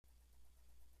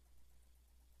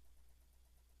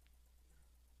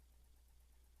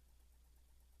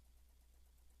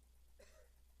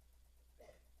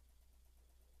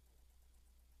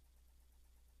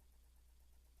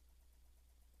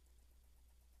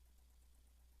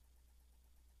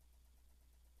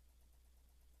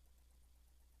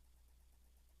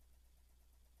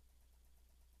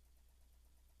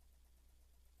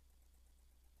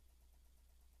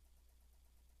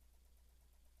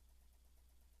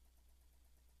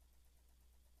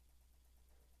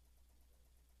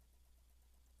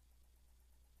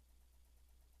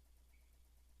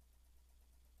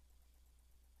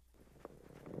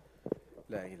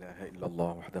لا إله إلا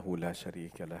الله وحده لا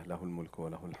شريك له، له الملك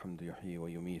وله الحمد، يحيي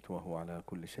ويميت وهو على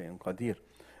كل شيء قدير.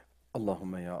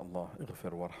 اللهم يا الله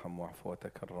اغفر وارحم واعف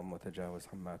وتكرم وتجاوز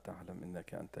عما تعلم،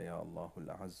 إنك أنت يا الله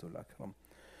الأعز الأكرم.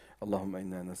 اللهم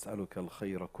إنا نسألك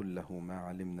الخير كله ما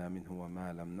علمنا منه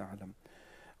وما لم نعلم.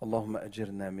 اللهم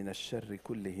أجرنا من الشر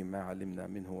كله ما علمنا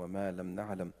منه وما لم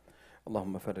نعلم.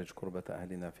 اللهم فرج كربة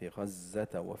أهلنا في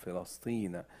غزة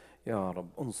وفلسطين يا رب.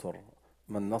 انصر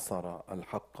من نصر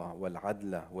الحق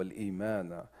والعدل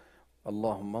والإيمان.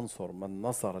 اللهم انصر من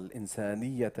نصر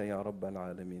الإنسانية يا رب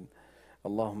العالمين.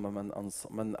 اللهم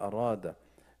من أراد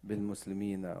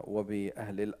بالمسلمين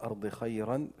وبأهل الأرض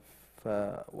خيرا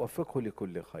فوفقه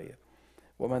لكل خير،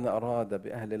 ومن أراد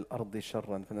بأهل الأرض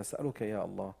شرا فنسألك يا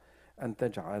الله أن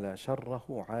تجعل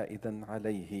شره عائدا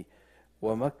عليه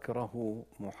ومكره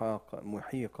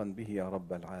محيقا به يا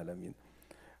رب العالمين.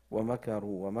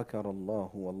 ومكروا ومكر الله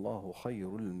والله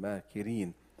خير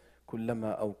الماكرين.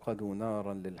 كلما أوقدوا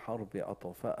نارا للحرب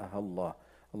أطفأها الله.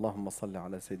 اللهم صل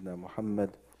على سيدنا محمد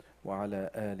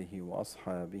وعلى آله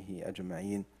وأصحابه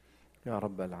أجمعين يا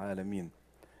رب العالمين.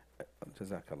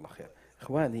 جزاك الله خير.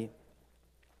 إخواني،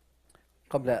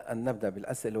 قبل أن نبدأ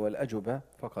بالأسئلة والأجوبة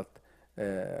فقط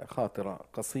خاطرة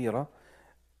قصيرة.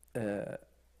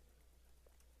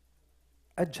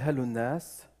 أجهل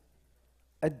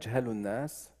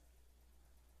الناس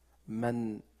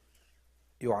من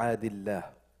يعادي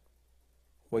الله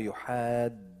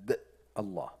ويحاد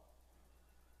الله،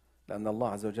 لأن الله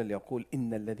عز وجل يقول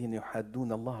إن الذين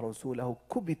يحادون الله رسوله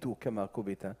كبتوا كما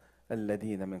كبت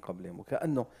الذين من قبلهم،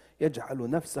 وكأنه يجعل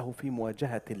نفسه في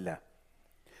مواجهة الله.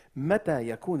 متى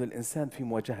يكون الإنسان في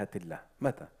مواجهة الله؟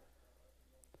 متى؟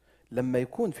 لما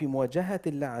يكون في مواجهة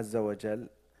الله عز وجل،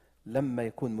 لما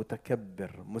يكون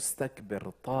متكبر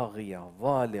مستكبر طاغية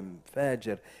ظالم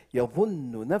فاجر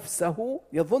يظن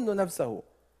نفسه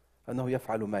أنه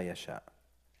يفعل ما يشاء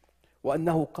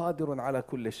وأنه قادر على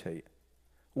كل شيء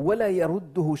ولا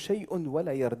يرده شيء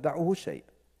ولا يردعه شيء.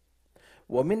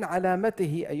 ومن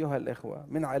علامته أيها الإخوة،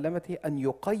 من علامته أن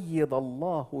يقيض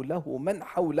الله له من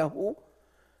حوله.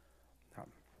 نعم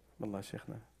والله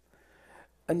شيخنا،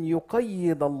 أن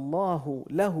يقيض الله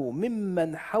له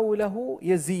ممن حوله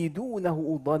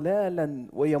يزيدونه ضلالا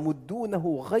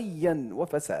ويمدونه غيا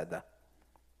وفسادا.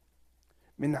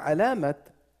 من علامة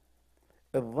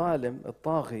الظالم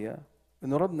الطاغية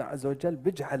أن ربنا عز وجل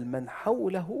بيجعل من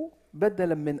حوله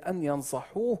بدلا من أن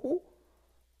ينصحوه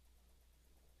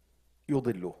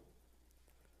يضلوه.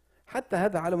 حتى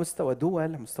هذا على مستوى دول،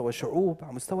 على مستوى شعوب،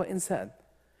 على مستوى إنسان.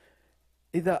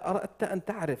 إذا أردت أن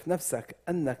تعرف نفسك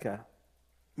أنك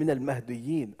من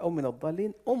المهديين أو من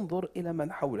الضالين، انظر إلى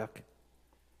من حولك.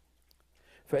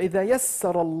 فإذا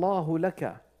يسر الله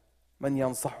لك من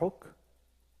ينصحك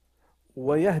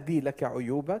ويهدي لك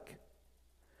عيوبك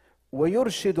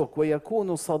ويرشدك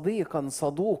ويكون صديقا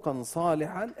صدوقا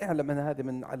صالحا، اعلم أن هذه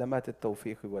من علامات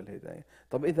التوفيق والهداية.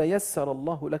 طب إذا يسر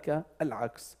الله لك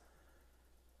العكس،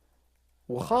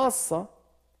 وخاصة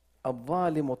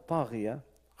الظالم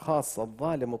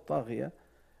الطاغية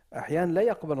أحيانا لا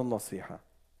يقبل النصيحة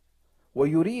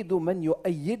ويريد من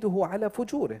يؤيده على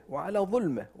فجوره وعلى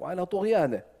ظلمه وعلى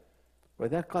طغيانه.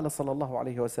 وذلك قال صلى الله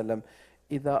عليه وسلم: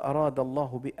 إذا أراد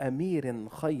الله بأمير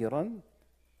خيرا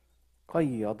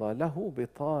قيض له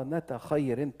بطانة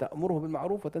خير تأمره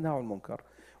بالمعروف وتنهى عن المنكر،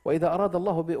 وإذا أراد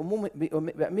الله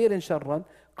بأمير شرا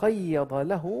قيض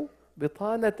له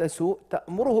بطانة سوء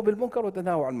تأمره بالمنكر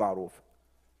وتنهى عن المعروف.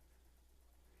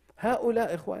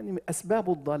 هؤلاء إخواني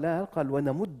أسباب الضلال، قال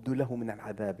ونمد له من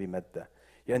العذاب مدا.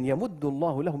 يعني يمد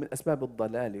الله له من أسباب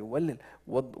الضلال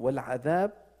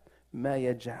والعذاب ما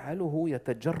يجعله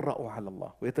يتجرأ على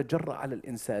الله ويتجرأ على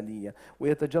الإنسانية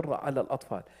ويتجرأ على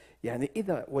الأطفال. يعني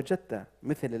إذا وجدت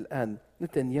مثل الآن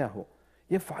نتنياهو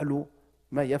يفعل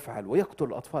ما يفعل ويقتل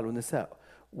الأطفال والنساء،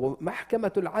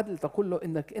 ومحكمة العدل تقول له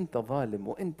إنك أنت ظالم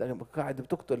وأنت قاعد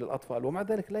بتقتل الأطفال، ومع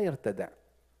ذلك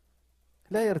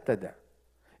لا يرتدع.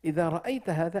 إذا رأيت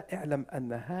هذا اعلم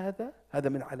أن هذا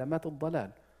من علامات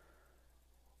الضلال.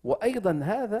 وأيضا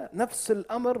هذا نفس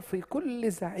الأمر في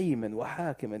كل زعيم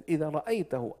وحاكم، إذا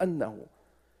رأيته أنه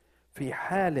في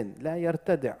حال لا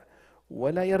يرتدع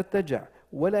ولا يرتجع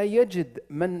ولا يجد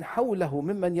من حوله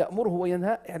ممن يأمره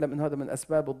وينهى، اعلم أن هذا من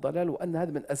أسباب الضلال، وأن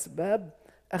هذا من أسباب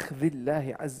أخذ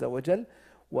الله عز وجل،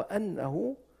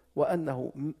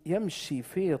 وأنه يمشي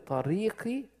في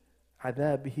طريق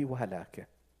عذابه وهلاكه.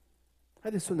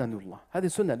 هذه سنن الله، هذه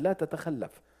سنن لا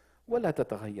تتخلف ولا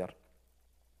تتغير.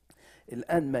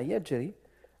 الآن ما يجري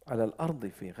على الأرض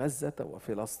في غزة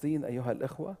وفلسطين أيها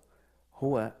الإخوة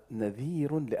هو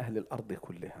نذير لأهل الأرض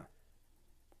كلها.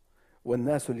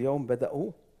 والناس اليوم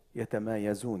بدأوا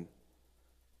يتمايزون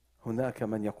هناك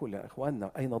من يقول يا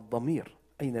إخواننا أين الضمير؟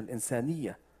 أين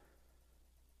الإنسانية؟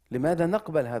 لماذا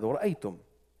نقبل هذا؟ ورأيتم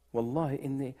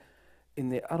والله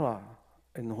إني أرى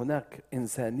أن هناك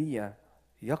إنسانية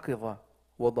يقظة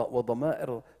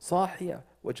وضمائر صاحية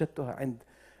وجدتها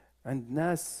عند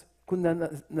ناس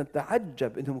كنا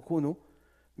نتعجب أنهم يكونوا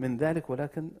من ذلك،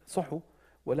 ولكن صحوا.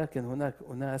 ولكن هناك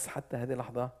أناس حتى هذه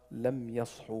اللحظة لم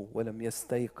يصحوا ولم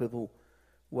يستيقظوا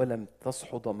ولم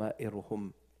تصحوا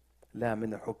ضمائرهم، لا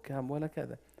من الحكام ولا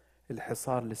كذا.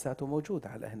 الحصار لساته موجود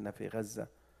على أهلنا في غزة.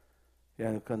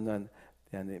 يعني كنا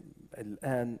يعني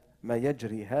الآن ما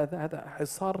يجري هذا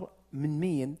حصار من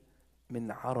مين؟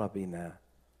 من عربنا،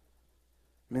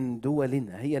 من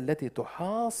دولنا هي التي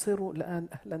تحاصر الآن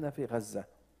أهلنا في غزة.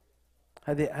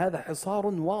 هذا حصار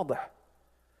واضح.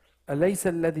 أليس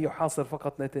الذي يحاصر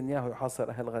فقط نتنياهو يحاصر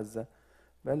أهل غزة،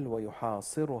 بل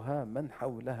ويحاصرها من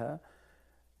حولها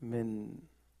من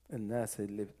الناس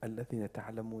الذين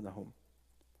تعلمونهم.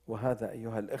 وهذا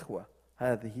أيها الإخوة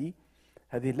هذه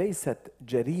ليست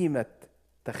جريمة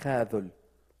تخاذل،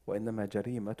 وإنما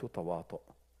جريمة تواطؤ،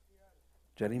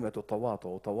 جريمة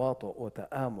تواطؤ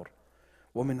وتآمر.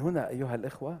 ومن هنا أيها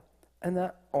الإخوة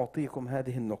أنا أعطيكم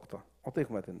هذه النقطة،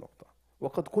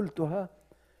 وقد قلتها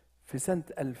في سنة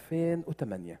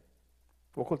 2008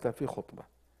 وقلتها في خطبة.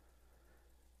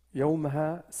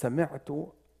 يومها سمعت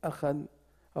أخا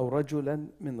أو رجلا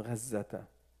من غزة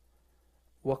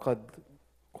وقد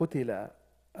قتل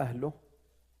أهله،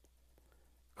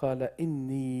 قال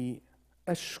إني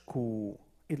أشكو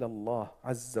إلى الله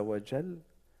عز وجل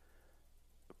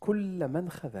كل من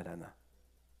خذلنا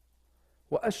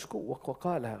وأشكو.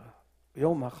 وقال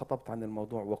يومها خطبت عن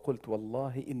الموضوع وقلت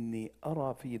والله إني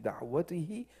أرى في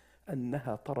دعوته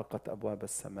أنها طرقت أبواب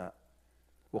السماء،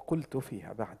 وقلت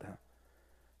فيها بعدها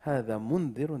هذا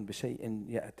منذر بشيء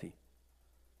يأتي.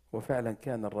 وفعلا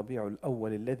كان الربيع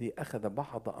الأول الذي أخذ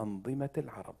بعض أنظمة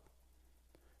العرب.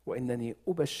 وإنني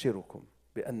أبشركم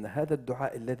بأن هذا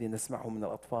الدعاء الذي نسمعه من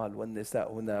الأطفال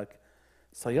والنساء هناك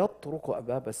سيطرق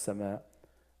أبواب السماء،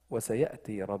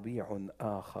 وسيأتي ربيع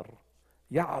آخر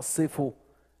يعصف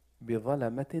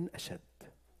بظلمة أشد،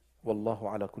 والله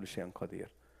على كل شيء قدير.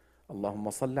 اللهم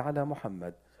صل على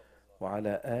محمد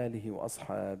وعلى آله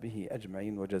وأصحابه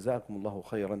أجمعين، وجزاكم الله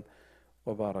خيرا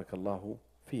وبارك الله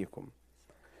فيكم.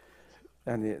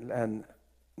 يعني الآن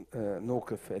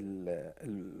نوقف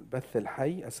البث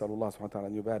الحي. أسأل الله سبحانه وتعالى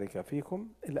أن يبارك فيكم.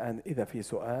 الآن إذا في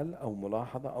سؤال أو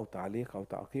ملاحظة أو تعليق أو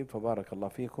تعقيب فبارك الله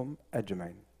فيكم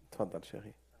أجمعين. تفضل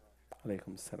شيخي.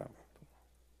 عليكم السلام.